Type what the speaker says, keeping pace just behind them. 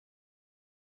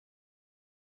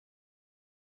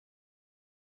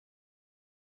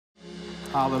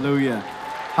Hallelujah.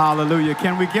 Hallelujah.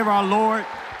 Can we give our Lord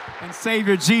and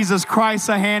Savior Jesus Christ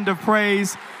a hand of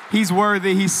praise? He's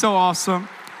worthy. He's so awesome.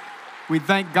 We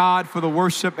thank God for the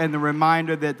worship and the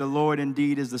reminder that the Lord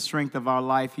indeed is the strength of our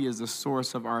life. He is the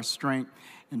source of our strength.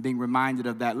 And being reminded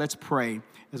of that, let's pray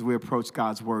as we approach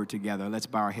God's word together. Let's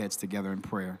bow our heads together in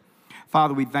prayer.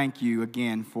 Father, we thank you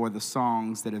again for the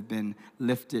songs that have been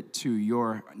lifted to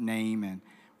your name, and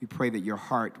we pray that your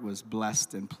heart was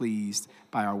blessed and pleased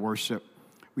by our worship.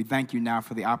 We thank you now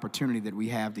for the opportunity that we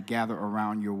have to gather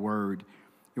around your word.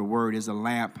 Your word is a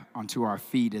lamp unto our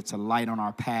feet. It's a light on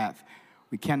our path.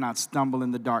 We cannot stumble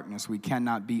in the darkness. We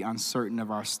cannot be uncertain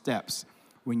of our steps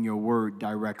when your word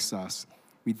directs us.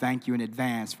 We thank you in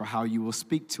advance for how you will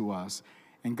speak to us.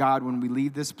 And God, when we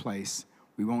leave this place,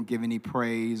 we won't give any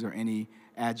praise or any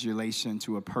adulation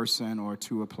to a person or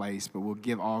to a place, but we'll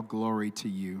give all glory to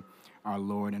you, our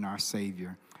Lord and our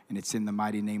Savior. And it's in the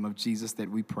mighty name of Jesus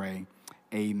that we pray.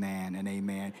 Amen and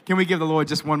amen. Can we give the Lord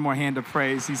just one more hand of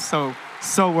praise? He's so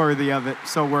worthy of it,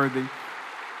 so worthy.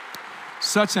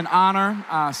 Such an honor,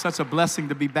 such a blessing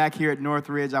to be back here at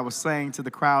Northridge. I was saying to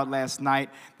the crowd last night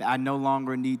that I no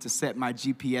longer need to set my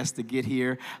GPS to get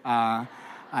here.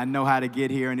 I know how to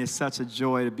get here, and it's such a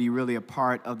joy to be really a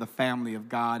part of the family of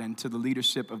God. And to the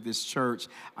leadership of this church,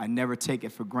 I never take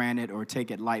it for granted or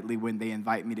take it lightly when they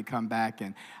invite me to come back.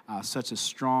 And such a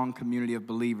strong community of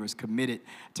believers committed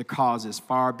to causes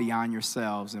far beyond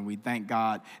yourselves. And we thank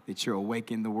God that you're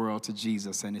awakening the world to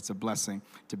Jesus, and it's a blessing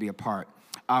to be a part.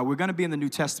 We're going to be in the New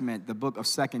Testament, the book of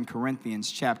 2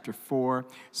 Corinthians chapter 4,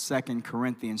 2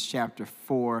 Corinthians chapter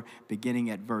 4, beginning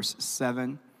at verse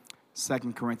 7. 2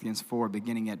 Corinthians 4,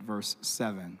 beginning at verse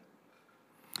 7.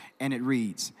 And it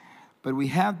reads, "But we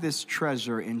have this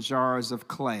treasure in jars of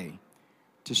clay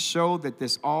to show that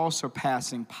this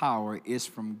all-surpassing power is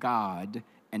from God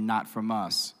and not from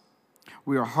us.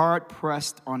 We are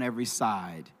hard-pressed on every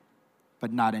side,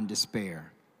 but not in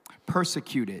despair,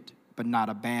 persecuted, but not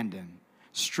abandoned,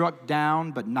 struck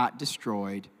down but not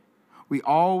destroyed. We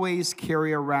always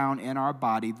carry around in our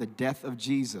body the death of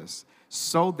Jesus,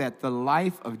 so that the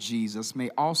life of Jesus may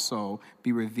also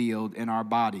be revealed in our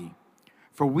body.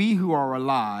 For we who are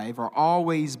alive are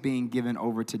always being given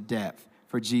over to death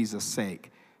for Jesus' sake,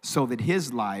 so that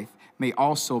his life may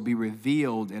also be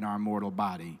revealed in our mortal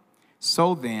body.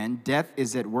 So then, death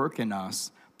is at work in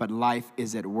us, but life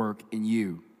is at work in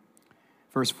you."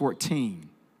 Verse 14.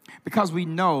 "Because we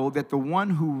know that the one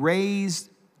who raised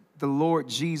the Lord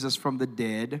Jesus from the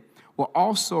dead will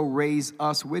also raise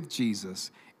us with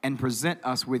Jesus and present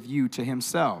us with you to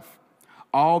himself.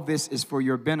 All this is for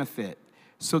your benefit,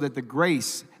 so that the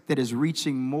grace that is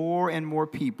reaching more and more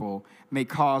people may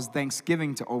cause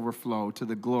thanksgiving to overflow to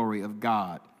the glory of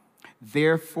God.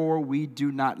 Therefore, we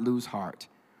do not lose heart.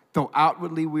 Though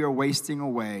outwardly we are wasting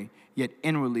away, yet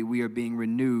inwardly we are being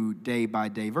renewed day by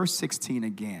day." Verse 16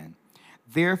 again.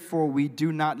 "Therefore, we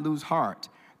do not lose heart.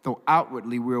 Though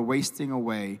outwardly we are wasting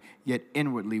away, yet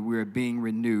inwardly we are being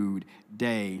renewed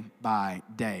day by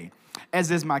day."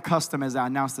 As is my custom, as I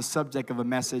announce the subject of a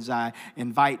message, I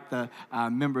invite the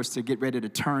members to get ready to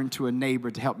turn to a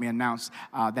neighbor to help me announce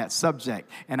that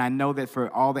subject. And I know that for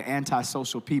all the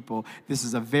antisocial people, this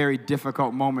is a very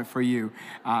difficult moment for you.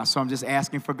 So I'm just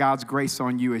asking for God's grace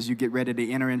on you as you get ready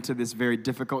to enter into this very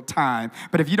difficult time.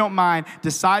 But if you don't mind,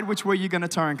 decide which way you're going to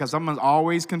turn, because I'm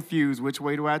always confused which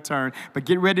way do I turn. But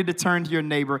get ready to turn to your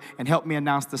neighbor and help me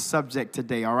announce the subject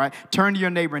today, all right? Turn to your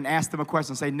neighbor and ask them a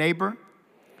question. Say, "Neighbor,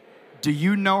 do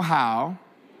you know how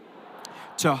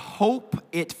to hope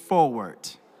it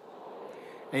forward?"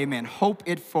 Amen. Hope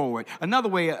it forward. Another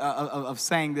way of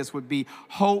saying this would be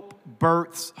hope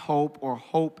births hope, or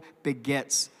hope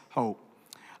begets hope.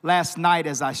 Last night,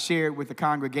 as I shared with the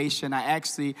congregation, I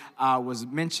actually was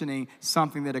mentioning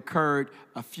something that occurred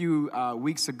a few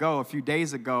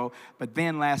days ago. But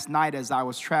then last night, as I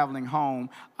was traveling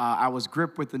home, I was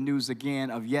gripped with the news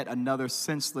again of yet another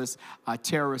senseless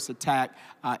terrorist attack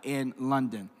in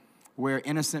London, where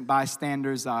innocent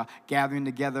bystanders are gathering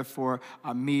together for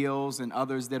meals, and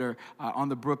others that are on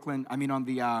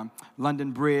the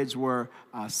London Bridge were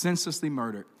senselessly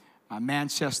murdered.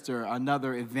 Manchester,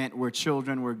 another event where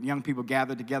young people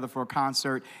gathered together for a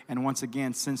concert and once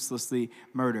again senselessly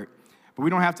murdered. But we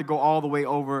don't have to go all the way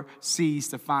overseas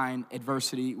to find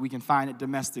adversity. We can find it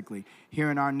domestically.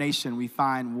 Here in our nation, we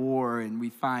find war, and we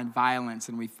find violence,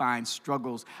 and we find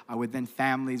struggles within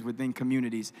families, within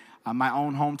communities. My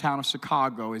own hometown of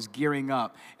Chicago is gearing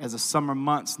up as the summer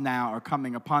months now are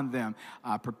coming upon them,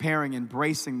 preparing and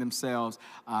bracing themselves,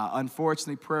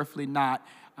 unfortunately, prayerfully not,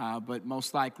 but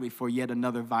most likely for yet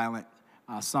another violent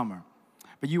summer.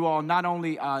 But you all, not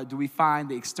only do we find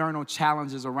the external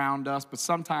challenges around us, but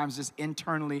sometimes just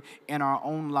internally in our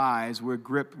own lives, we're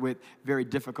gripped with very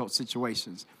difficult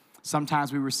situations.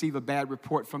 Sometimes we receive a bad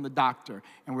report from the doctor,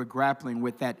 and we're grappling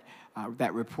with that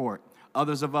report.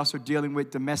 Others of us are dealing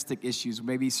with domestic issues,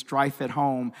 maybe strife at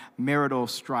home, marital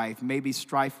strife, maybe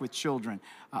strife with children.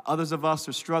 Others of us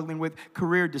are struggling with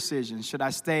career decisions. Should I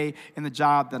stay in the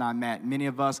job that I'm at? Many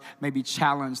of us may be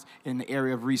challenged in the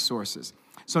area of resources.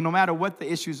 So no matter what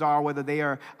the issues are, whether they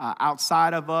are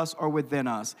outside of us or within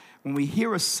us, when we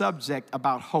hear a subject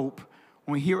about hope,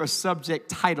 when we hear a subject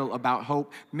title about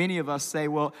hope, many of us say,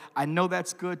 well, I know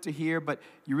that's good to hear, but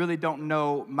you really don't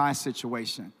know my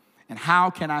situation. And how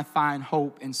can I find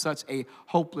hope in such a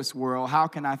hopeless world? How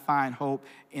can I find hope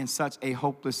in such a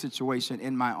hopeless situation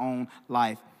in my own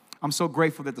life? I'm so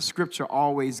grateful that the scripture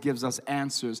always gives us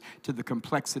answers to the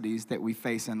complexities that we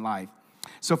face in life.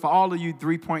 So for all of you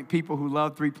 3-point people who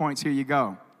love 3 points, here you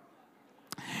go.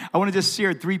 I want to just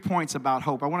share 3 points about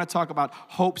hope. I want to talk about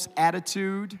hope's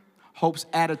attitude,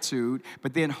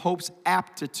 but then hope's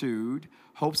aptitude,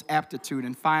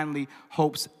 and finally,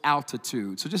 hope's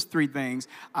altitude. So just 3 things,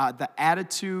 the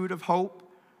attitude of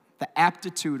hope, the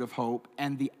aptitude of hope,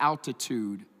 and the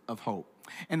altitude of hope.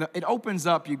 And it opens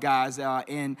up, you guys,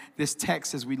 in this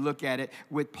text as we look at it,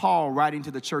 with Paul writing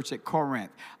to the church at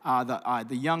Corinth. The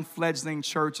young fledgling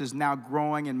church is now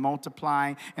growing and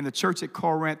multiplying, and the church at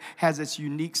Corinth has its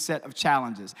unique set of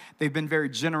challenges. They've been very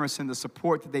generous in the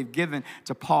support that they've given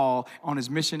to Paul on his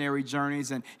missionary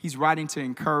journeys, and he's writing to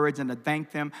encourage and to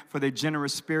thank them for their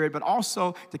generous spirit, but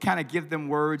also to kind of give them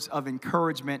words of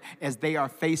encouragement as they are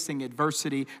facing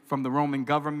adversity from the Roman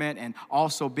government and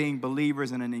also being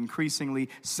believers in an increasingly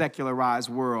secularized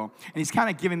world. And he's kind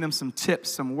of giving them some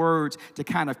tips, some words to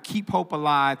kind of keep hope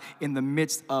alive in the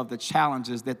midst of the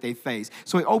challenges that they face.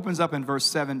 So it opens up in verse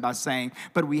 7 by saying,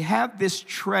 but we have this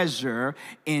treasure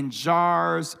in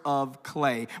jars of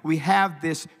clay. We have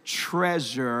this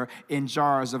treasure in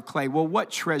jars of clay. Well, what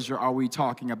treasure are we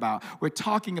talking about? We're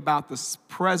talking about the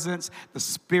presence, the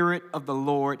Spirit of the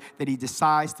Lord that he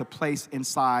decides to place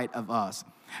inside of us.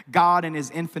 God, in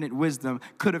his infinite wisdom,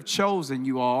 could have chosen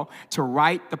you all to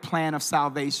write the plan of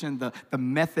salvation, the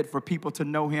method for people to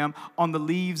know him on the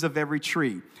leaves of every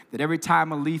tree. That every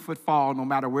time a leaf would fall, no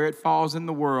matter where it falls in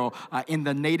the world, in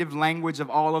the native language of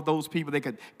all of those people, they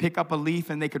could pick up a leaf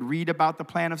and they could read about the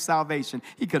plan of salvation.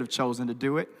 He could have chosen to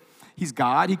do it. He's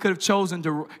God. He could have chosen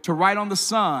to write on the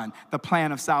sun the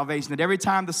plan of salvation. That every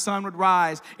time the sun would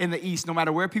rise in the east, no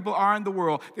matter where people are in the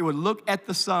world, they would look at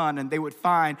the sun and they would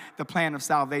find the plan of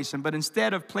salvation. But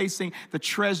instead of placing the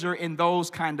treasure in those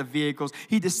kind of vehicles,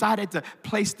 he decided to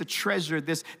place the treasure,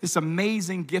 this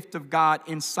amazing gift of God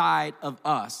inside of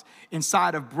us,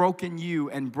 inside of broken you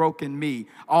and broken me.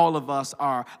 All of us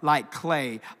are like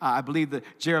clay. I believe that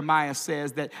Jeremiah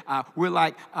says that we're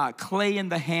like clay in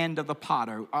the hand of the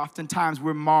potter. Oftentimes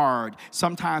we're marred.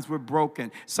 Sometimes we're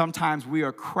broken. Sometimes we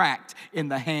are cracked in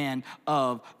the hand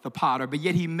of the potter. But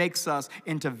yet he makes us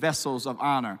into vessels of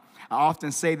honor. I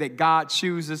often say that God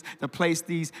chooses to place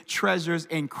these treasures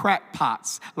in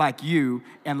crackpots like you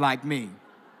and like me.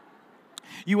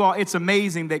 You all, it's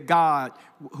amazing that God,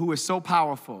 who is so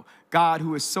powerful, God,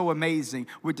 who is so amazing,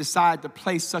 would decide to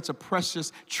place such a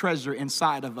precious treasure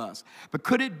inside of us. But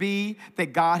could it be that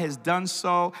God has done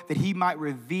so that he might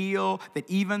reveal that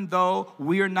even though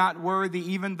we're not worthy,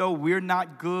 even though we're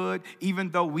not good,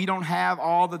 even though we don't have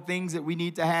all the things that we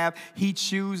need to have, he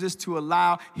chooses to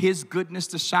allow his goodness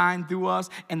to shine through us?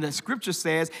 And the scripture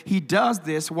says he does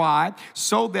this, why?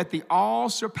 So that the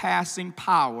all-surpassing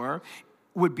power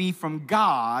would be from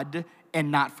God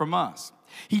and not from us.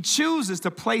 He chooses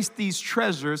to place these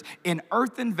treasures in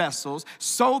earthen vessels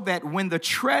so that when the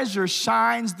treasure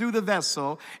shines through the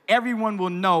vessel, everyone will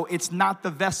know it's not the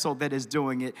vessel that is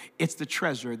doing it, it's the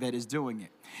treasure that is doing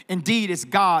it. Indeed, it's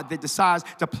God that decides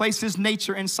to place his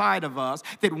nature inside of us,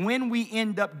 that when we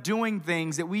end up doing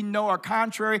things that we know are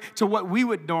contrary to what we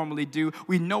would normally do,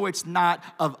 we know it's not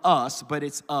of us, but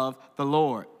it's of the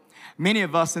Lord. Many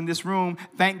of us in this room,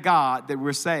 thank God that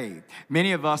we're saved.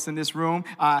 Many of us in this room,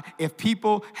 if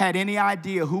people had any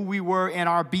idea who we were in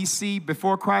our BC,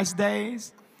 before Christ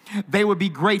days, they would be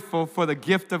grateful for the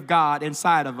gift of God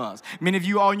inside of us. Many of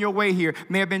you on your way here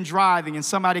may have been driving and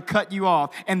somebody cut you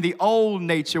off and the old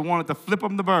nature wanted to flip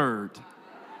them the bird.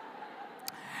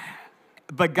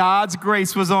 But God's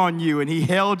grace was on you, and he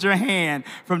held your hand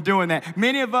from doing that.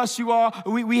 Many of us,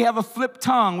 we have a flipped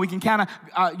tongue. We can kind of,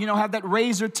 have that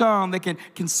razor tongue that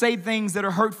can say things that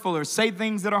are hurtful or say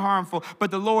things that are harmful.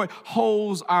 But the Lord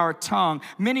holds our tongue.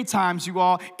 Many times,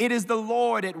 it is the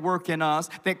Lord at work in us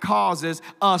that causes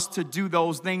us to do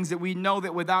those things that we know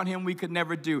that without him we could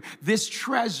never do. This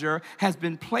treasure has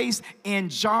been placed in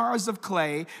jars of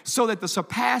clay so that the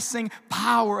surpassing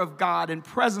power of God and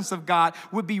presence of God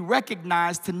would be recognized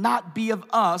to not be of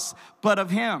us, but of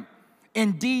him.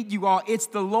 Indeed, it's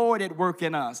the Lord at work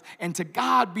in us. And to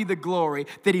God be the glory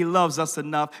that he loves us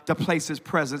enough to place his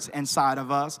presence inside of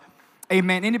us.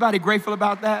 Amen. Anybody grateful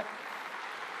about that?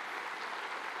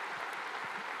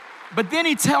 But then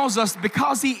he tells us,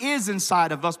 because he is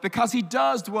inside of us, because he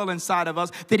does dwell inside of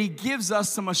us, that he gives us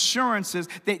some assurances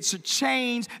that should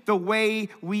change the way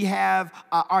we have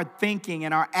our thinking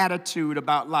and our attitude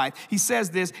about life. He says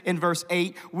this in verse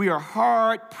 8, we are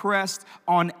hard pressed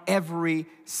on every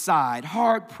side.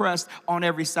 Hard pressed on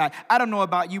every side. I don't know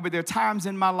about you, but there are times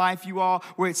in my life,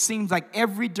 where it seems like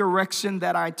every direction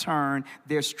that I turn,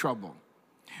 there's trouble.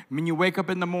 When you wake up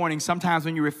in the morning, sometimes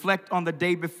when you reflect on the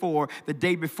day before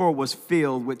was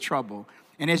filled with trouble.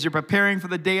 And as you're preparing for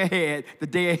the day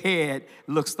ahead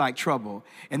looks like trouble.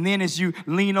 And then as you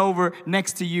lean over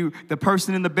next to you, the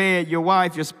person in the bed, your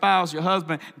wife, your spouse, your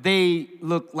husband, they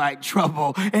look like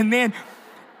trouble. And then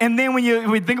when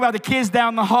you think about the kids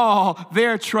down the hall,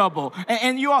 they're trouble.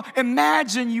 And you all,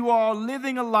 imagine you all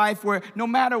living a life where no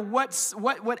matter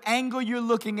what angle you're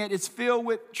looking at, it's filled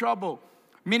with trouble.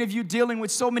 Many of you dealing with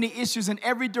so many issues in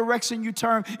every direction you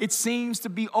turn, it seems to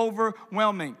be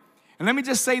overwhelming. And let me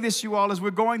just say this, you all, as we're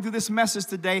going through this message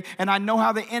today, and I know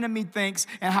how the enemy thinks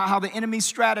and how the enemy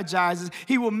strategizes.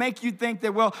 He will make you think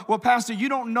that, well, Pastor, you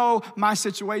don't know my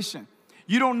situation.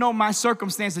 You don't know my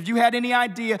circumstance. If you had any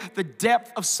idea the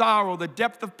depth of sorrow, the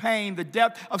depth of pain, the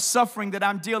depth of suffering that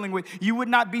I'm dealing with, you would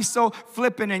not be so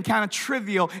flippant and kind of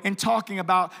trivial in talking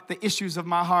about the issues of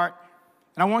my heart.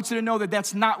 And I want you to know that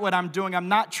that's not what I'm doing. I'm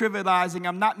not trivializing.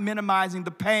 I'm not minimizing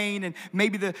the pain and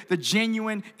maybe the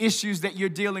genuine issues that you're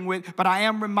dealing with. But I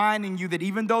am reminding you that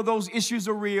even though those issues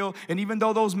are real and even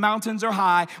though those mountains are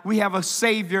high, we have a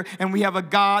Savior and we have a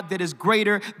God that is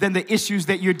greater than the issues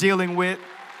that you're dealing with.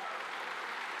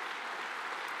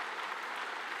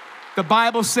 The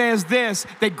Bible says this,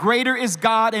 that greater is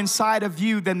God inside of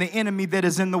you than the enemy that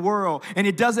is in the world. And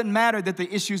it doesn't matter that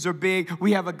the issues are big.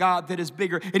 We have a God that is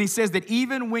bigger. And he says that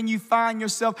even when you find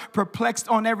yourself perplexed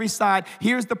on every side,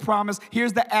 here's the promise,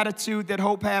 here's the attitude that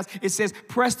hope has. It says,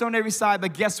 pressed on every side,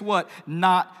 but guess what?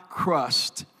 Not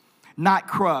crushed. Not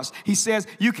crushed. He says,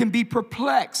 you can be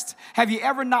perplexed. Have you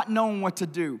ever not known what to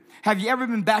do? Have you ever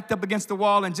been backed up against the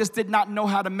wall and just did not know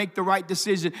how to make the right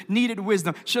decision? Needed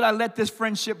wisdom. Should I let this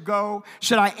friendship go?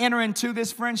 Should I enter into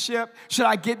this friendship? Should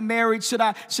I get married? Should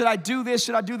I do this?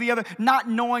 Should I do the other? Not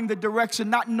knowing the direction,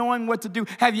 not knowing what to do.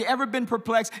 Have you ever been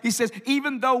perplexed? He says,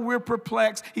 even though we're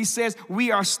perplexed, he says,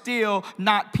 we are still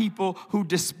not people who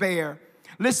despair.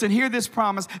 Listen, hear this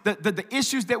promise, that the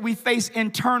issues that we face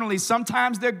internally,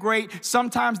 sometimes they're great,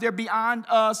 sometimes they're beyond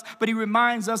us, but he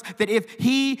reminds us that if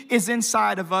he is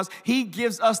inside of us, he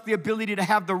gives us the ability to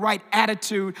have the right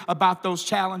attitude about those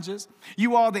challenges.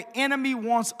 You all, the enemy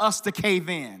wants us to cave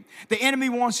in. The enemy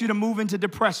wants you to move into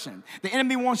depression. The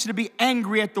enemy wants you to be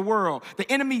angry at the world.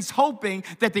 The enemy's hoping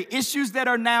that the issues that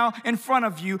are now in front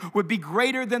of you would be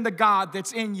greater than the God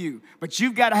that's in you. But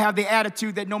you've got to have the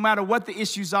attitude that no matter what the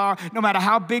issues are, no matter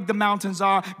how big the mountains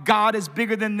are, God is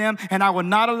bigger than them, and I will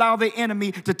not allow the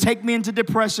enemy to take me into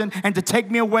depression and to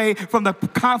take me away from the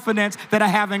confidence that I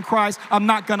have in Christ. I'm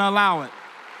not going to allow it.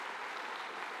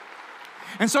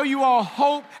 And so you all,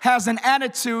 hope has an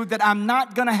attitude that I'm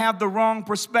not going to have the wrong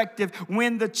perspective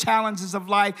when the challenges of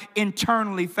life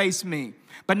internally face me.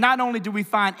 But not only do we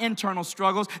find internal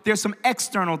struggles, there's some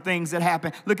external things that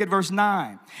happen. Look at verse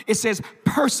 9. It says,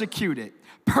 persecuted.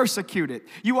 Persecuted.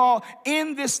 You all,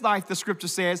 in this life, the scripture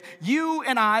says, you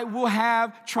and I will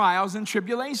have trials and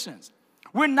tribulations.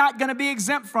 We're not going to be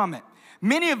exempt from it.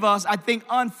 Many of us, I think,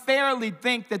 unfairly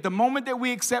think that the moment that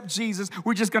we accept Jesus,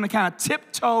 we're just going to kind of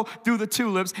tiptoe through the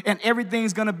tulips and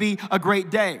everything's going to be a great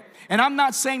day. And I'm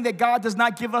not saying that God does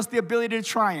not give us the ability to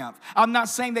triumph. I'm not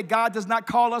saying that God does not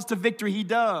call us to victory. He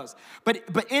does. But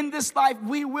in this life,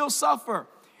 we will suffer.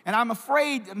 And I'm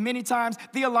afraid many times,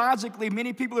 theologically,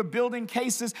 many people are building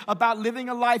cases about living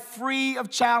a life free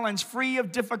of challenge, free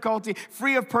of difficulty,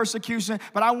 free of persecution.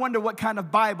 But I wonder what kind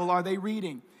of Bible are they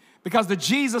reading? Because the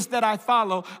Jesus that I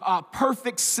follow,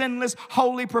 perfect, sinless,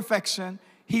 holy perfection,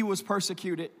 he was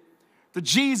persecuted. The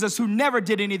Jesus who never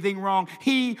did anything wrong,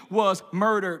 he was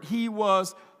murdered. He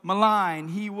was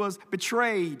maligned. He was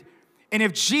betrayed. And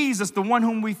if Jesus, the one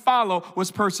whom we follow,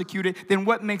 was persecuted, then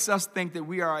what makes us think that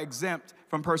we are exempt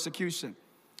from persecution?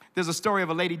 There's a story of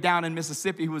a lady down in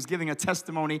Mississippi who was giving a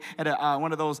testimony at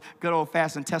one of those good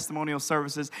old-fashioned testimonial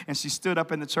services, and she stood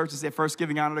up in the church and said, first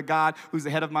giving honor to God, who's the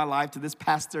head of my life, to this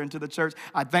pastor and to the church.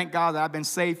 I thank God that I've been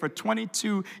saved for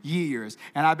 22 years,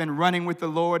 and I've been running with the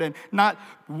Lord, and not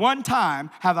one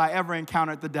time have I ever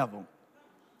encountered the devil.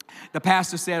 The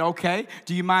pastor said, okay,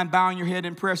 do you mind bowing your head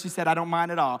in prayer? She said, I don't mind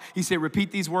at all. He said,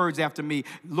 repeat these words after me.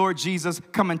 Lord Jesus,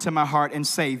 come into my heart and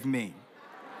save me.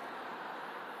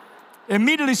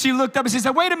 Immediately she looked up and she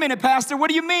said, wait a minute, Pastor, what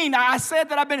do you mean? I said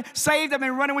that I've been saved, I've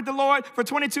been running with the Lord for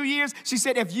 22 years. He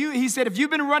said, if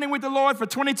you've been running with the Lord for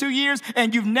 22 years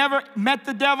and you've never met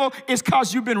the devil, it's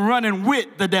because you've been running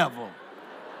with the devil.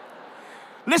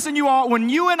 Listen, you all, when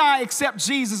you and I accept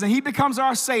Jesus and he becomes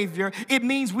our Savior, it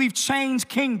means we've changed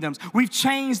kingdoms. We've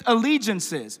changed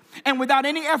allegiances. And without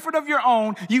any effort of your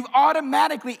own, you've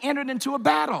automatically entered into a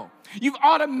battle. You've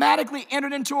automatically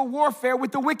entered into a warfare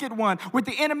with the wicked one, with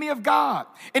the enemy of God.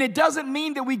 And it doesn't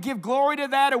mean that we give glory to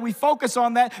that or we focus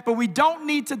on that, but we don't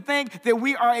need to think that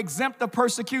we are exempt of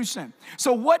persecution.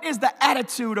 So what is the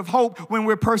attitude of hope when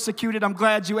we're persecuted? I'm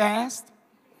glad you asked.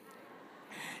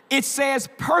 It says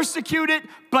persecuted,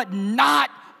 but not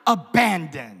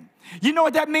abandoned. You know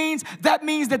what that means? That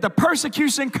means that the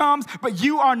persecution comes, but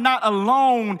you are not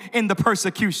alone in the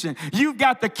persecution. You've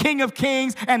got the King of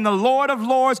Kings and the Lord of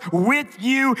Lords with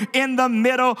you in the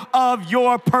middle of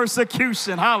your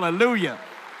persecution. Hallelujah.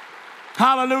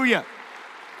 Hallelujah.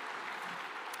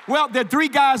 Well, there are three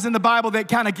guys in the Bible that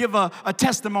kind of give a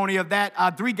testimony of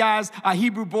that. Three guys,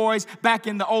 Hebrew boys back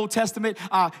in the Old Testament,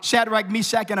 Shadrach,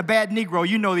 Meshach, and a bad Negro.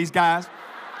 You know these guys.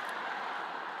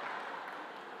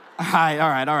 All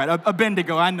right.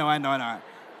 Abednego, I know. All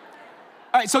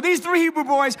right, so these three Hebrew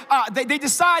boys, they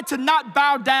decide to not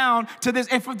bow down to this.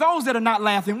 And for those that are not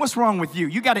laughing, what's wrong with you?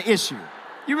 You got an issue.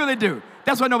 You really do.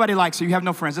 That's why nobody likes you. You have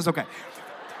no friends. That's okay.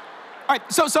 All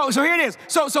right, so here it is.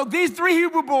 So these three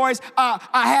Hebrew boys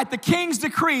had the king's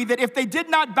decree that if they did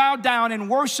not bow down and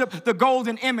worship the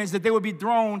golden image, that they would be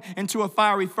thrown into a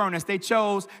fiery furnace. They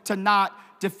chose to not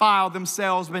defile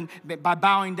themselves by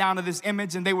bowing down to this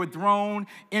image, and they were thrown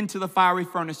into the fiery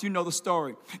furnace. You know the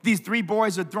story. These three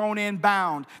boys are thrown in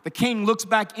bound. The king looks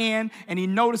back in, and he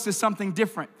notices something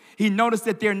different. He noticed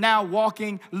that they're now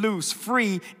walking loose,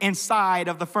 free inside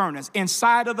of the furnace.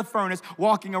 Inside of the furnace,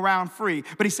 walking around free.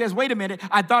 But he says, wait a minute,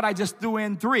 I thought I just threw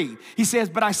in three. He says,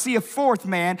 but I see a fourth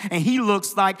man, and he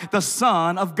looks like the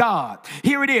Son of God.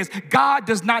 Here it is. God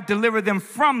does not deliver them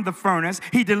from the furnace.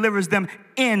 He delivers them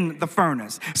in the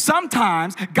furnace.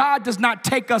 Sometimes God does not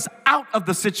take us out of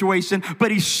the situation, but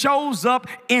he shows up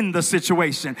in the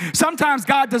situation. Sometimes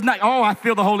God does not, I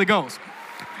feel the Holy Ghost.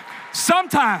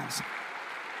 Sometimes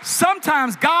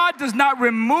God does not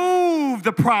remove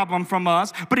the problem from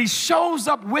us, but he shows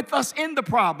up with us in the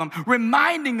problem,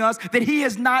 reminding us that he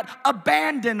has not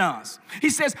abandoned us. He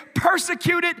says,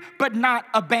 persecuted, but not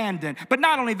abandoned. But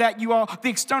not only that, you all, the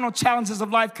external challenges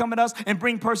of life come at us and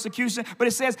bring persecution, but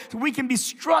it says we can be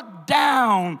struck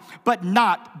down, but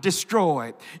not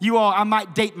destroyed. You all, I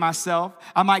might date myself.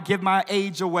 I might give my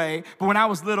age away, but when I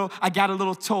was little, I got a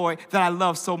little toy that I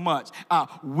loved so much.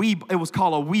 It was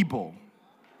called a Weeble.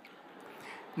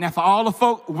 Now, for all the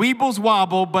folk, Weebles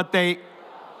wobble, but they,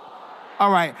 all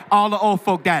right, all the old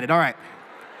folk got it, all right.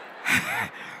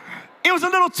 It was a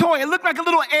little toy. It looked like a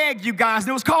little egg, you guys.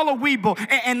 It was called a Weeble.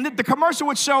 And the commercial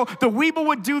would show the Weeble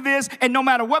would do this, and no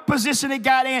matter what position it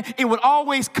got in, it would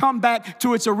always come back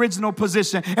to its original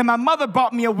position. And my mother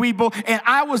bought me a Weeble, and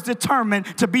I was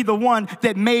determined to be the one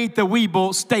that made the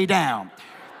Weeble stay down.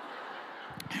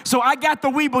 So I got the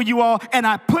Weeble, you all, and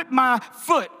I put my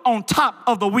foot on top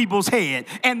of the Weeble's head.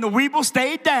 And the Weeble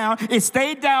stayed down. It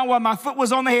stayed down while my foot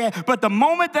was on the head. But the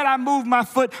moment that I moved my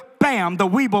foot, bam, the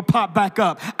Weeble popped back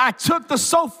up. I took the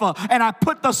sofa and I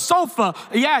put the sofa,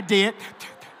 I did,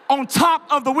 on top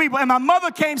of the Weeble. And my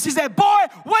mother came, she said, boy,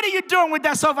 what are you doing with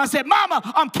that sofa? I said, Mama,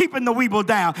 I'm keeping the Weeble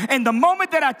down. And the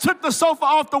moment that I took the sofa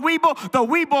off the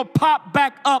Weeble popped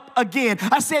back up again.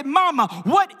 I said, Mama,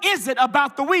 what is it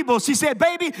about the Weeble? She said,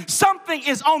 baby, something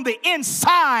is on the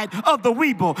inside of the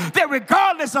Weeble that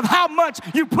regardless of how much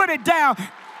you put it down,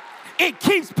 it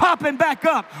keeps popping back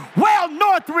up. Well,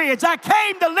 Northridge, I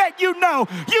came to let you know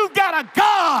you've got a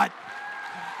God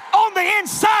on the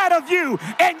inside of you,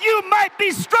 and you might be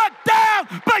struck down,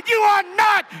 but you are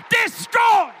not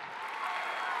destroyed.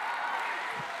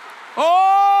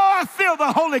 Oh, I feel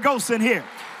the Holy Ghost in here.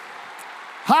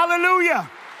 Hallelujah.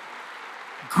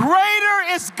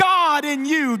 Greater is God in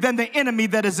you than the enemy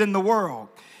that is in the world.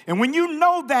 And when you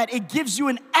know that, it gives you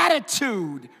an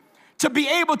attitude to be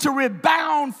able to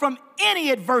rebound from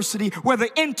any adversity, whether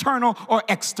internal or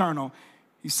external.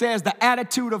 He says the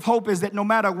attitude of hope is that no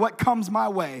matter what comes my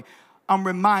way, I'm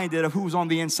reminded of who's on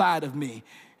the inside of me.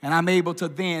 And I'm able to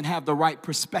then have the right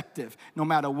perspective no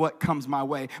matter what comes my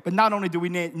way. But not only do we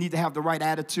need to have the right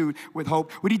attitude with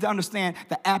hope, we need to understand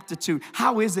the aptitude.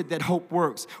 How is it that hope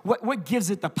works? What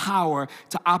gives it the power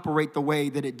to operate the way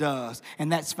that it does?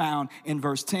 And that's found in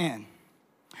verse 10.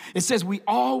 It says, we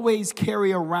always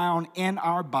carry around in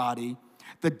our body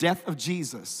the death of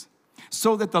Jesus,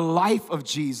 so that the life of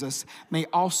Jesus may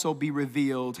also be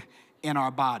revealed in our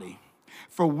body.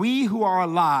 For we who are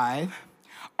alive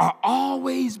are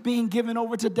always being given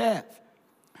over to death.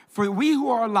 For we who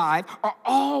are alive are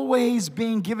always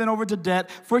being given over to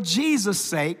death for Jesus'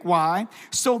 sake. Why?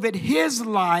 So that his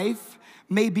life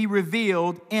may be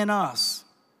revealed in us.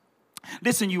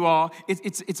 Listen, you all,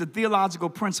 it's a theological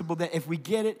principle that if we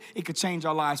get it, it could change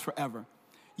our lives forever.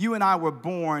 You and I were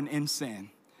born in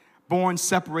sin, born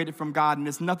separated from God, and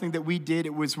it's nothing that we did.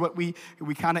 It was what we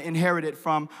kind of inherited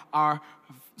from our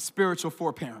spiritual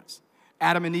foreparents.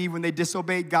 Adam and Eve, when they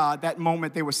disobeyed God, that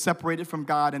moment they were separated from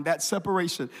God, and that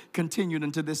separation continued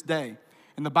unto this day.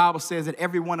 And the Bible says that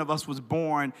every one of us was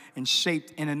born and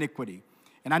shaped in iniquity.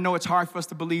 And I know it's hard for us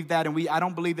to believe that, and I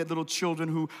don't believe that little children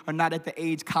who are not at the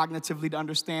age cognitively to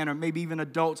understand, or maybe even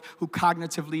adults who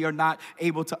cognitively are not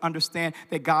able to understand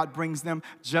that God brings them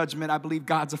judgment. I believe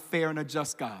God's a fair and a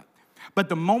just God. But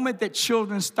the moment that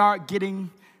children start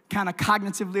getting kind of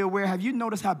cognitively aware, have you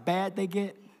noticed how bad they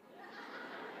get?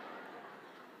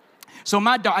 So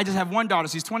my daughter, I just have one daughter.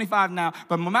 She's 25 now.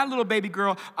 But when my little baby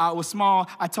girl was small,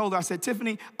 I told her, I said,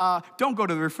 Tiffany, don't go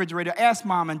to the refrigerator. Ask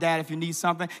mom and dad if you need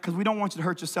something, because we don't want you to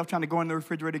hurt yourself trying to go in the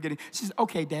refrigerator getting. She said,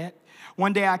 okay, Dad.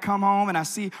 One day I come home and I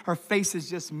see her face is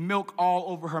just milk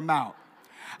all over her mouth.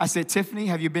 I said, Tiffany,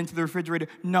 have you been to the refrigerator?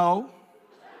 No.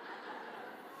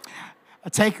 I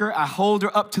take her, I hold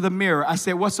her up to the mirror. I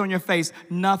said, what's on your face?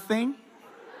 Nothing.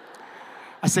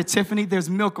 I said, Tiffany, there's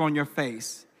milk on your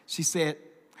face. She said,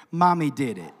 Mommy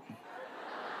did it.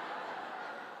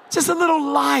 Just a little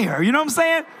liar, you know what I'm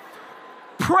saying?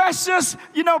 Precious,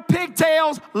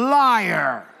 pigtails,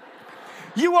 liar.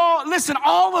 You all, listen,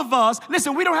 all of us,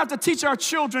 listen, we don't have to teach our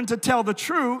children to tell the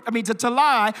truth, to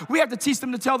lie. We have to teach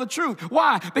them to tell the truth.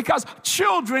 Why? Because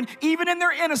children, even in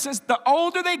their innocence, the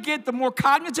older they get, the more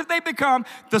cognitive they become,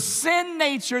 the sin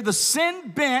nature, the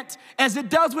sin bent, as it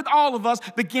does with all of us,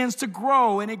 begins to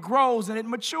grow, and it grows and it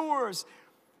matures.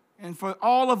 And for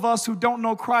all of us who don't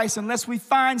know Christ, unless we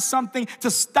find something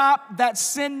to stop that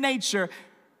sin nature,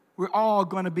 we're all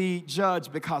going to be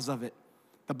judged because of it.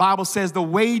 The Bible says the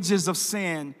wages of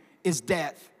sin is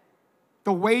death.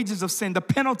 The wages of sin, the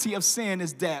penalty of sin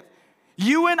is death.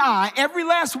 You and I, every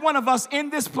last one of us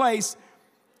in this place,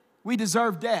 we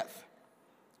deserve death.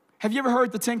 Have you ever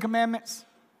heard the 10 Commandments?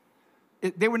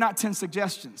 They were not 10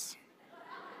 suggestions.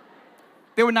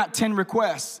 They were not 10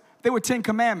 requests. They were 10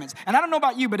 commandments. And I don't know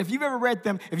about you, but if you've ever read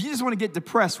them, if you just want to get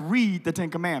depressed, read the 10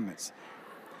 commandments.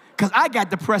 Because I got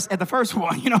depressed at the first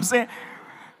one, you know what I'm saying?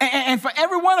 And for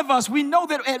every one of us, we know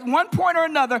that at one point or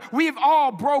another, we've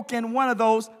all broken one of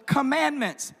those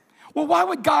commandments. Well, why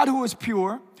would God, who is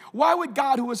pure, why would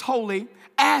God, who is holy,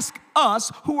 ask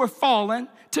us who are fallen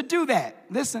to do that?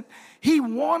 Listen, he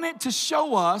wanted to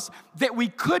show us that we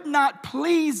could not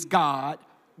please God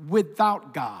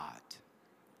without God.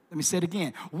 Let me say it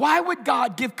again. Why would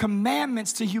God give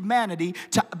commandments to humanity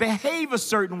to behave a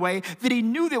certain way that he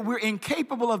knew that we're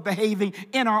incapable of behaving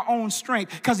in our own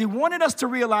strength? Because he wanted us to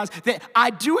realize that I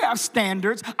do have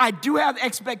standards, I do have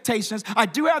expectations, I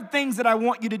do have things that I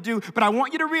want you to do, but I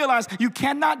want you to realize you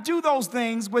cannot do those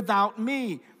things without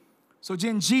me. So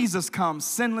then Jesus comes,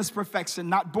 sinless perfection,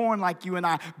 not born like you and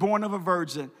I, born of a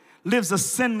virgin, lives a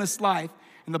sinless life.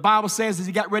 And the Bible says as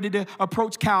he got ready to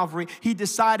approach Calvary, he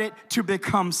decided to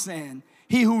become sin.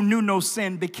 He who knew no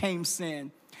sin became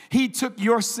sin. He took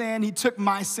your sin, he took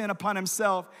my sin upon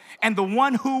himself. And the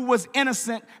one who was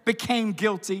innocent became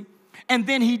guilty. And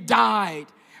then he died.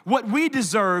 What we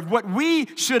deserved, what we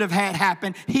should have had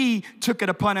happen, he took it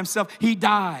upon himself. He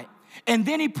died. And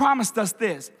then he promised us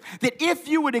this, that if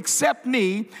you would accept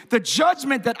me, the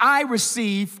judgment that I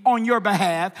receive on your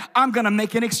behalf, I'm going to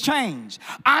make an exchange.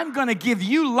 I'm going to give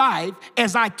you life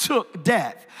as I took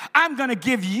death. I'm going to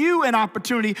give you an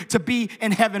opportunity to be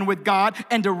in heaven with God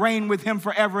and to reign with him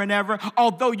forever and ever,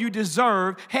 although you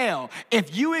deserve hell.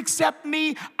 If you accept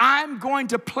me, I'm going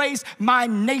to place my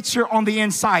nature on the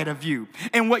inside of you.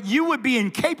 And what you would be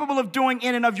incapable of doing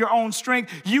in and of your own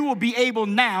strength, you will be able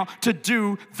now to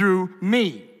do through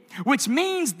me. which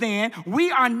means then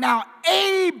we are now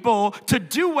able to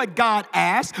do what God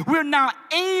asks. We're now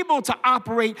able to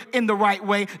operate in the right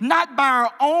way, not by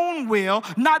our own will,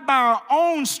 not by our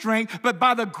own strength, but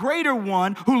by the greater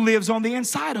one who lives on the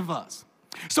inside of us.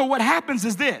 So what happens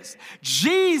is this: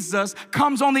 Jesus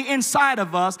comes on the inside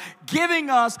of us, giving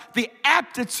us the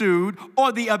aptitude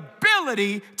or the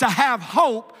ability to have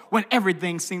hope when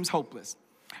everything seems hopeless.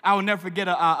 I will never forget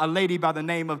a lady by the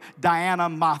name of Diana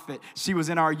Moffat. She was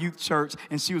in our youth church,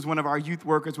 and she was one of our youth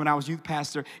workers when I was youth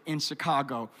pastor in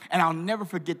Chicago. And I'll never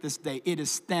forget this day. It is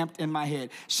stamped in my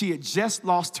head. She had just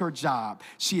lost her job.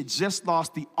 She had just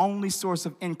lost the only source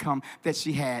of income that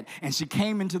she had. And she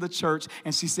came into the church,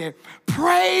 and she said,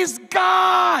 "Praise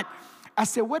God." I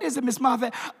said, "What is it, Miss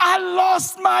Moffat?" "I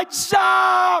lost my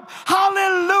job.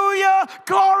 Hallelujah.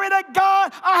 Glory to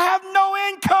God. I have no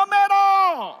income at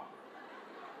all."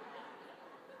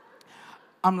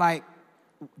 I'm like,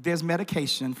 "There's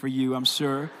medication for you, I'm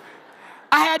sure."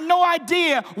 I had no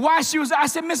idea why she was. I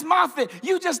said, "Miss Moffat,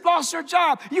 you just lost your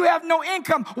job. You have no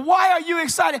income. Why are you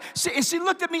excited?" And she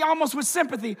looked at me almost with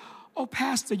sympathy. "Oh,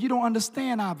 Pastor, you don't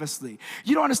understand, obviously.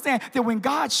 You don't understand that when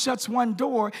God shuts one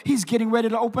door, he's getting ready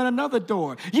to open another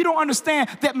door. You don't understand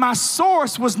that my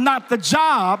source was not the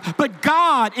job, but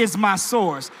God is my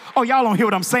source." Oh, y'all don't hear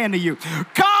what I'm saying to you.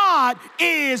 God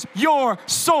is your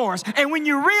source. And when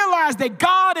you realize that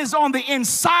God is on the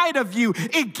inside of you,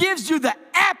 it gives you the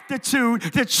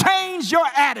aptitude to change your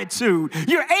attitude.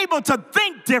 You're able to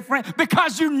think different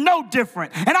because you know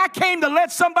different. And I came to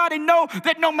let somebody know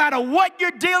that no matter what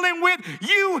you're dealing with,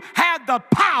 you have the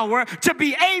power to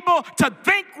be able to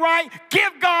think right,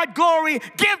 give God glory,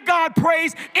 give God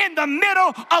praise in the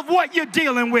middle of what you're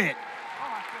dealing with.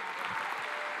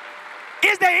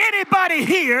 Is there anybody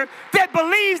here that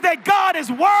believes that God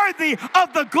is worthy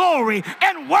of the glory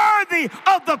and worthy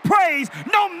of the praise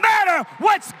no matter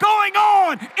what's going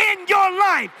on in your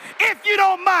life? If you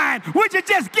don't mind, would you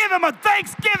just give him a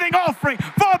thanksgiving offering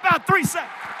for about 3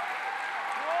 seconds?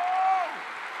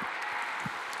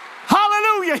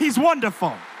 Hallelujah, he's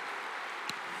wonderful.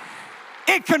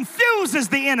 It confuses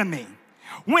the enemy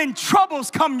when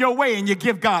troubles come your way and you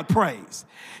give God praise.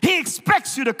 He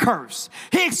expects you to curse.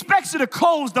 He expects you to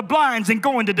close the blinds and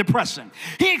go into depression.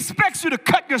 He expects you to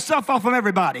cut yourself off from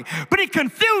everybody. But he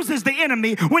confuses the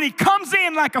enemy when he comes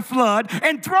in like a flood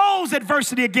and throws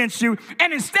adversity against you.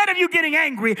 And instead of you getting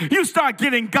angry, you start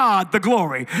giving God the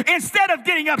glory. Instead of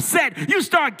getting upset, you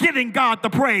start giving God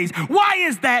the praise. Why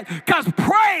is that? Because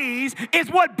praise is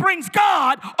what brings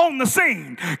God on the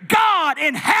scene. God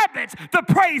inhabits the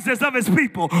praises of his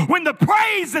people. When the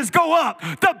praises go up,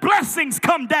 the blessings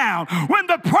come down. When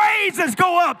the praises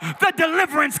go up, the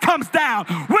deliverance comes down.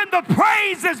 When the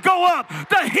praises go up,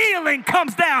 the healing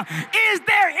comes down. Is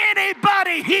there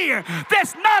anybody here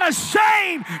that's not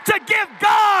ashamed to give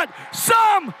God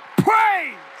some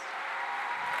praise?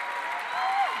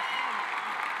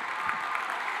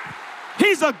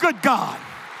 He's a good God.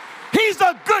 He's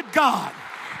a good God.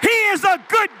 He is a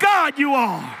good God, you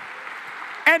all.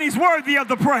 And he's worthy of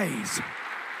the praise.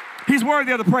 He's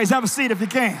worthy of the praise. Have a seat if you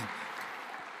can.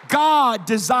 God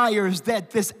desires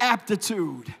that this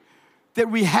aptitude that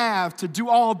we have to do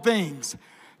all things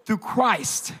through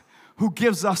Christ who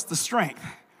gives us the strength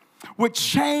would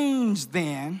change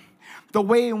then the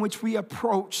way in which we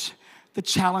approach the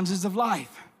challenges of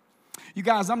life. You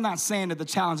guys, I'm not saying that the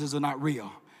challenges are not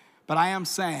real, but I am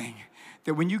saying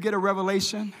that when you get a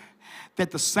revelation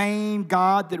that the same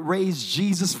God that raised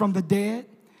Jesus from the dead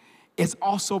is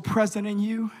also present in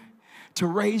you to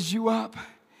raise you up,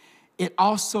 it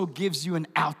also gives you an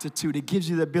altitude. It gives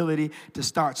you the ability to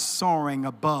start soaring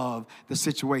above the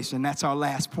situation. That's our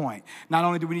last point. Not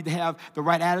only do we need to have the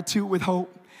right attitude with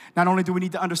hope, not only do we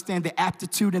need to understand the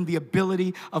aptitude and the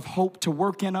ability of hope to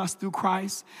work in us through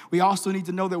Christ, we also need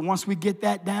to know that once we get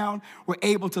that down, we're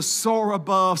able to soar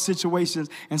above situations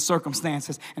and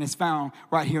circumstances. And it's found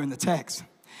right here in the text.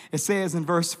 It says in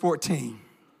verse 14,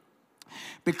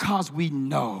 "Because we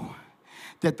know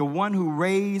that the one who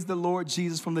raised the Lord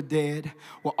Jesus from the dead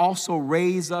will also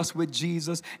raise us with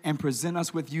Jesus and present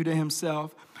us with you to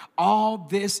himself. All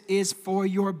this is for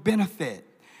your benefit,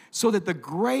 so that the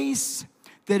grace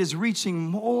that is reaching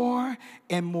more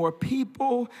and more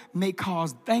people may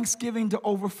cause thanksgiving to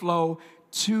overflow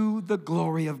to the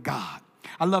glory of God."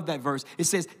 I love that verse. It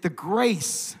says, the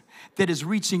grace that is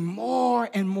reaching more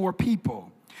and more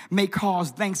people may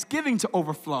cause thanksgiving to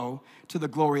overflow to the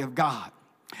glory of God.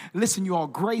 Listen, you all,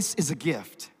 grace is a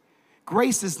gift.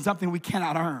 Grace is something we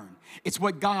cannot earn. It's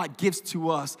what God gives to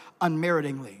us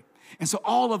unmeritingly. And so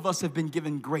all of us have been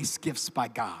given grace gifts by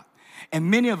God. And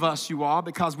many of us, you all,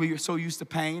 because we are so used to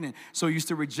pain and so used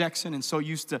to rejection and so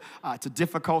used to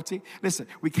difficulty, listen,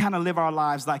 we kind of live our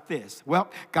lives like this. Well,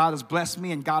 God has blessed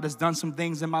me and God has done some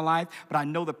things in my life, but I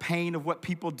know the pain of what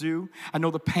people do. I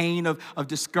know the pain of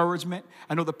discouragement.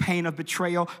 I know the pain of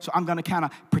betrayal, so I'm going to kind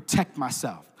of protect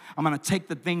myself. I'm going to take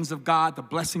the things of God, the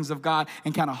blessings of God,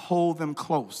 and kind of hold them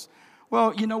close.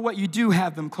 Well, you know what? You do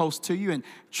have them close to you, and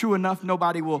true enough,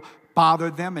 nobody will bother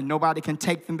them, and nobody can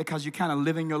take them because you're kind of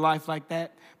living your life like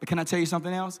that. But can I tell you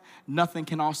something else? Nothing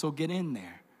can also get in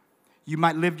there. You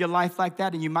might live your life like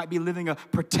that, and you might be living a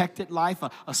protected life,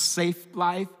 a safe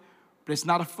life, but it's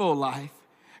not a full life.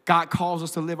 God calls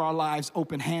us to live our lives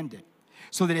open-handed,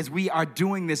 so that as we are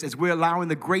doing this, as we're allowing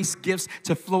the grace gifts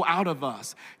to flow out of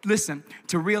us, listen,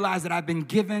 to realize that I've been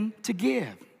given to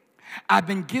give. I've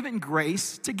been given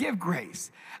grace to give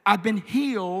grace. I've been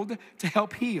healed to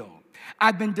help heal.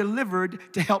 I've been delivered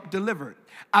to help deliver.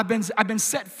 I've been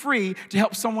set free to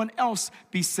help someone else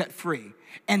be set free.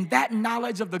 And that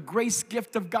knowledge of the grace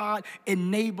gift of God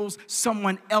enables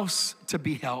someone else to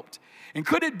be helped. And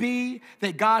could it be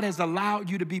that God has allowed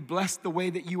you to be blessed the way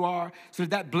that you are, so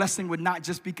that blessing would not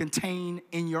just be contained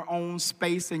in your own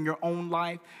space, in your own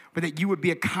life, but that you would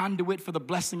be a conduit for the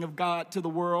blessing of God to the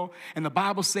world? And the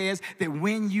Bible says that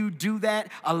when you do that,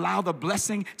 allow the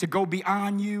blessing to go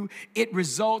beyond you, it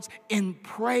results in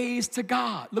praise to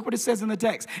God. Look what it says in the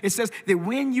text. It says that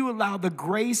when you allow the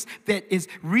grace that is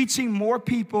reaching more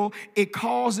people, it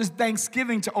causes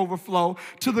thanksgiving to overflow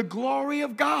to the glory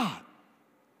of God.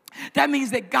 That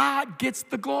means that God gets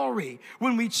the glory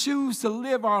when we choose to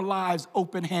live our lives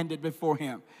open-handed before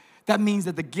him. That means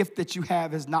that the gift that you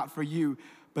have is not for you,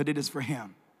 but it is for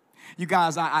him. You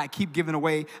guys, I keep giving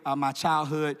away my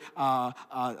childhood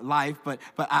life, but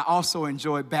I also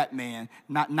enjoy Batman,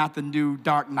 not the new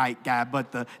Dark Knight guy,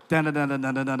 but the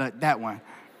that one.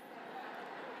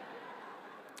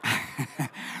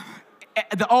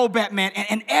 The old Batman,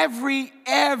 and every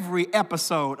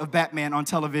episode of Batman on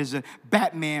television,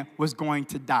 Batman was going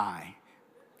to die.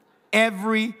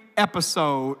 Every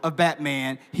episode of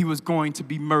Batman, he was going to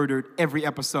be murdered every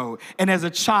episode. And as a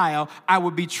child, I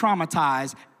would be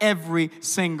traumatized every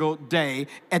single day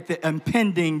at the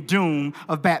impending doom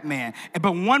of Batman.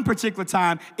 But one particular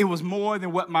time, it was more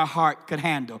than what my heart could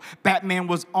handle. Batman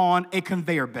was on a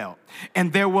conveyor belt,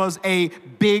 and there was a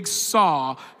big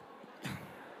saw.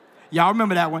 Y'all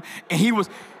remember that one? And he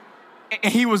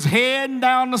was heading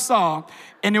down the saw,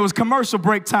 and it was commercial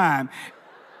break time.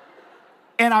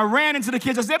 And I ran into the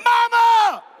kids. I said,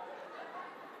 Mama,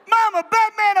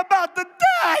 Batman about to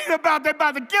die. They're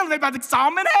about to kill him. They about to saw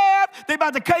him in half. They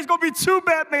about to cut. It's going to be two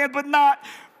Batman, but not.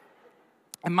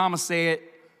 And Mama said,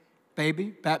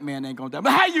 baby, Batman ain't going to die.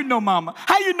 But how you know, Mama?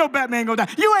 How you know Batman going to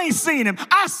die? You ain't seen him.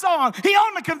 I saw him. He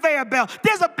on the conveyor belt.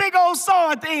 There's a big old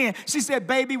saw at the end. She said,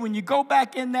 baby, when you go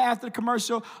back in there after the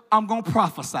commercial, I'm going to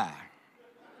prophesy.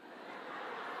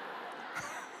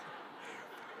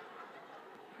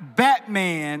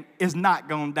 Batman is not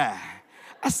going to die.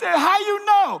 I said, how you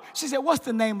know? She said, what's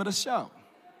the name of the show?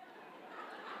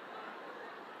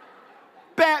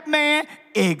 Batman.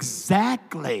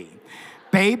 Exactly.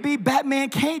 Baby, Batman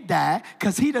can't die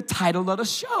because he the title of the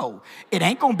show. It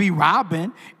ain't going to be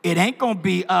Robin. It ain't going to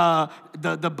be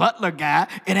the butler guy.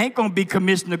 It ain't going to be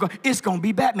Commissioner. It's going to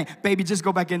be Batman. Baby, just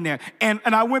go back in there. And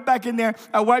I went back in there.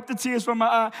 I wiped the tears from my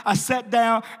eye. I sat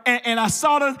down, and I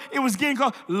saw it was getting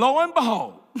close. Lo and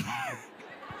behold,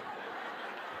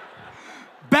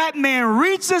 Batman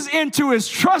reaches into his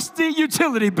trusty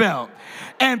utility belt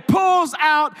and pulls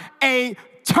out a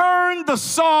turn the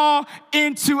saw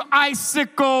into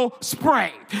icicle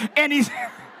spray. And he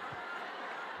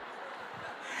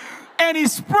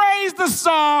sprays the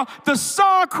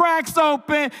saw cracks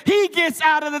open, he gets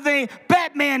out of the thing,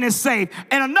 Batman is safe.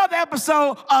 In another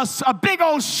episode, a big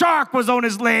old shark was on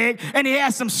his leg, and he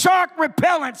had some shark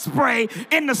repellent spray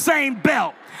in the same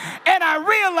belt. And I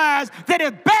realized that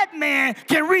if Batman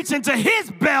can reach into his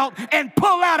belt and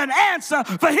pull out an answer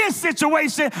for his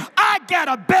situation, I got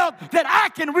a belt that I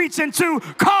can reach into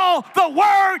called the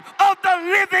Word of the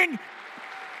Living.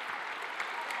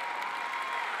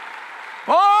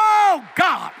 Oh,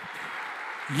 God.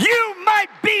 You might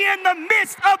be in the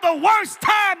midst of the worst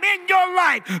time in your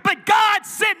life, but God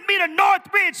sent me to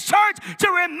Northridge Church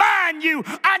to remind you,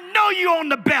 I know you on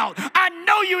the belt. I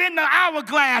know you in the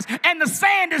hourglass, and the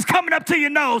sand is coming up to your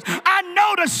nose. I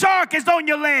know the shark is on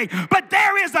your leg, but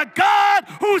there is a God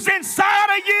who's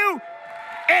inside of you,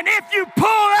 and if you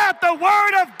pull out the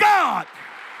Word of God.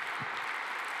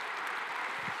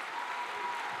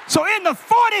 So in the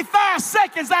 45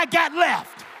 seconds I got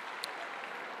left,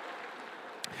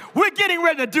 we're getting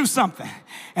ready to do something.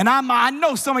 And I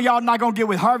know some of y'all not going to get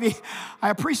with Harvey. I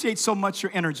appreciate so much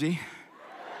your energy.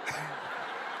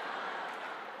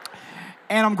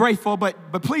 And I'm grateful, but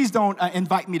please don't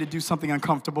invite me to do something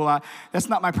uncomfortable. That's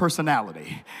not my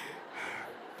personality.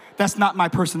 That's not my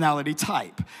personality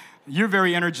type. You're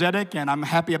very energetic, and I'm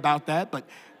happy about that, but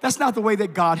that's not the way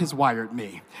that God has wired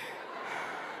me.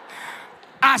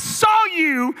 I saw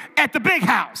you at the big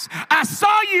house. I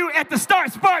saw you at the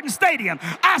Spartan Stadium.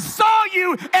 I saw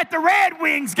you at the Red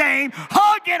Wings game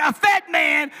hugging a fat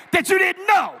man that you didn't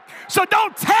know. So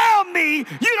don't tell me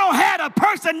you don't have a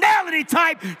personality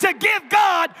type to give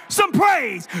God some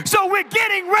praise. So we're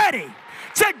getting ready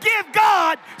to give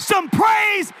God some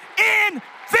praise in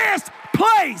this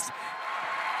place.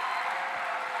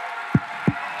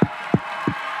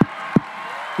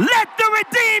 Let the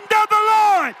redeemed of the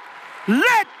Lord,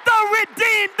 let the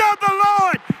redeemed of the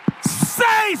Lord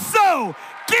say so.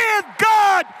 Give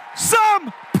God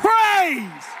some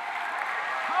praise.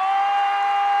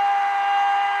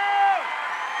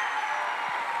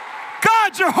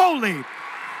 God, you're holy.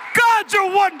 God,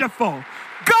 you're wonderful.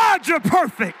 God, you're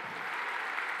perfect.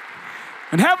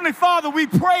 And Heavenly Father, we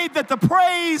pray that the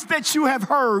praise that you have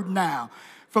heard now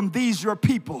from these your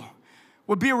people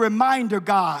will be a reminder,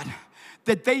 God,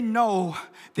 that they know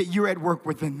that you're at work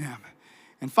within them.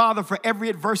 And Father, for every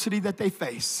adversity that they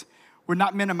face, we're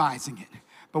not minimizing it,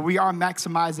 but we are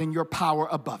maximizing your power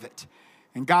above it.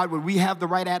 And God, would we have the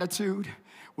right attitude?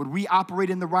 Would we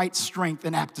operate in the right strength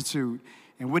and aptitude?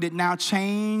 And would it now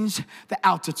change the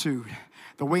altitude,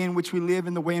 the way in which we live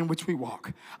and the way in which we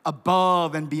walk,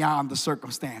 above and beyond the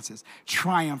circumstances,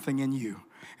 triumphing in you?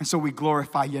 And so we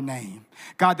glorify your name.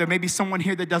 God, there may be someone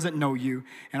here that doesn't know you,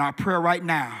 and our prayer right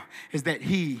now is that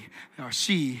he or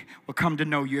she will come to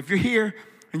know you. If you're here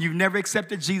and you've never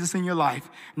accepted Jesus in your life,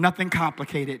 nothing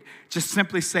complicated, just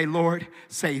simply say, Lord,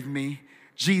 save me.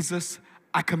 Jesus,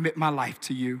 I commit my life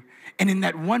to you. And in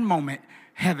that one moment,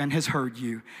 heaven has heard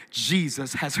you.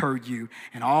 Jesus has heard you.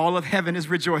 And all of heaven is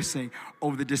rejoicing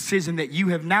over the decision that you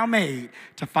have now made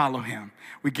to follow him.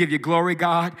 We give you glory,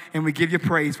 God, and we give you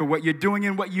praise for what you're doing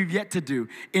and what you've yet to do.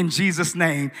 In Jesus'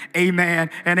 name,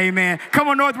 amen and amen. Come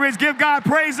on, Northridge, give God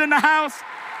praise in the house.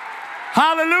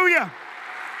 Hallelujah.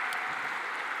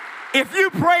 If you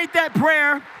prayed that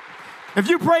prayer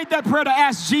to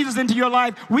ask Jesus into your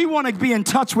life, we want to be in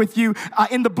touch with you.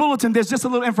 In the bulletin, there's just a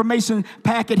little information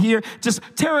packet here. Just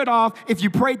tear it off. If you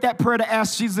prayed that prayer to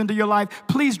ask Jesus into your life,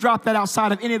 please drop that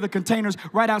outside of any of the containers,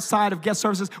 right outside of guest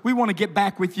services. We want to get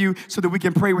back with you so that we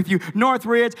can pray with you.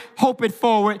 Northridge, hope it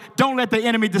forward. Don't let the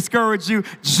enemy discourage you.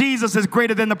 Jesus is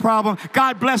greater than the problem.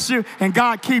 God bless you, and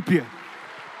God keep you.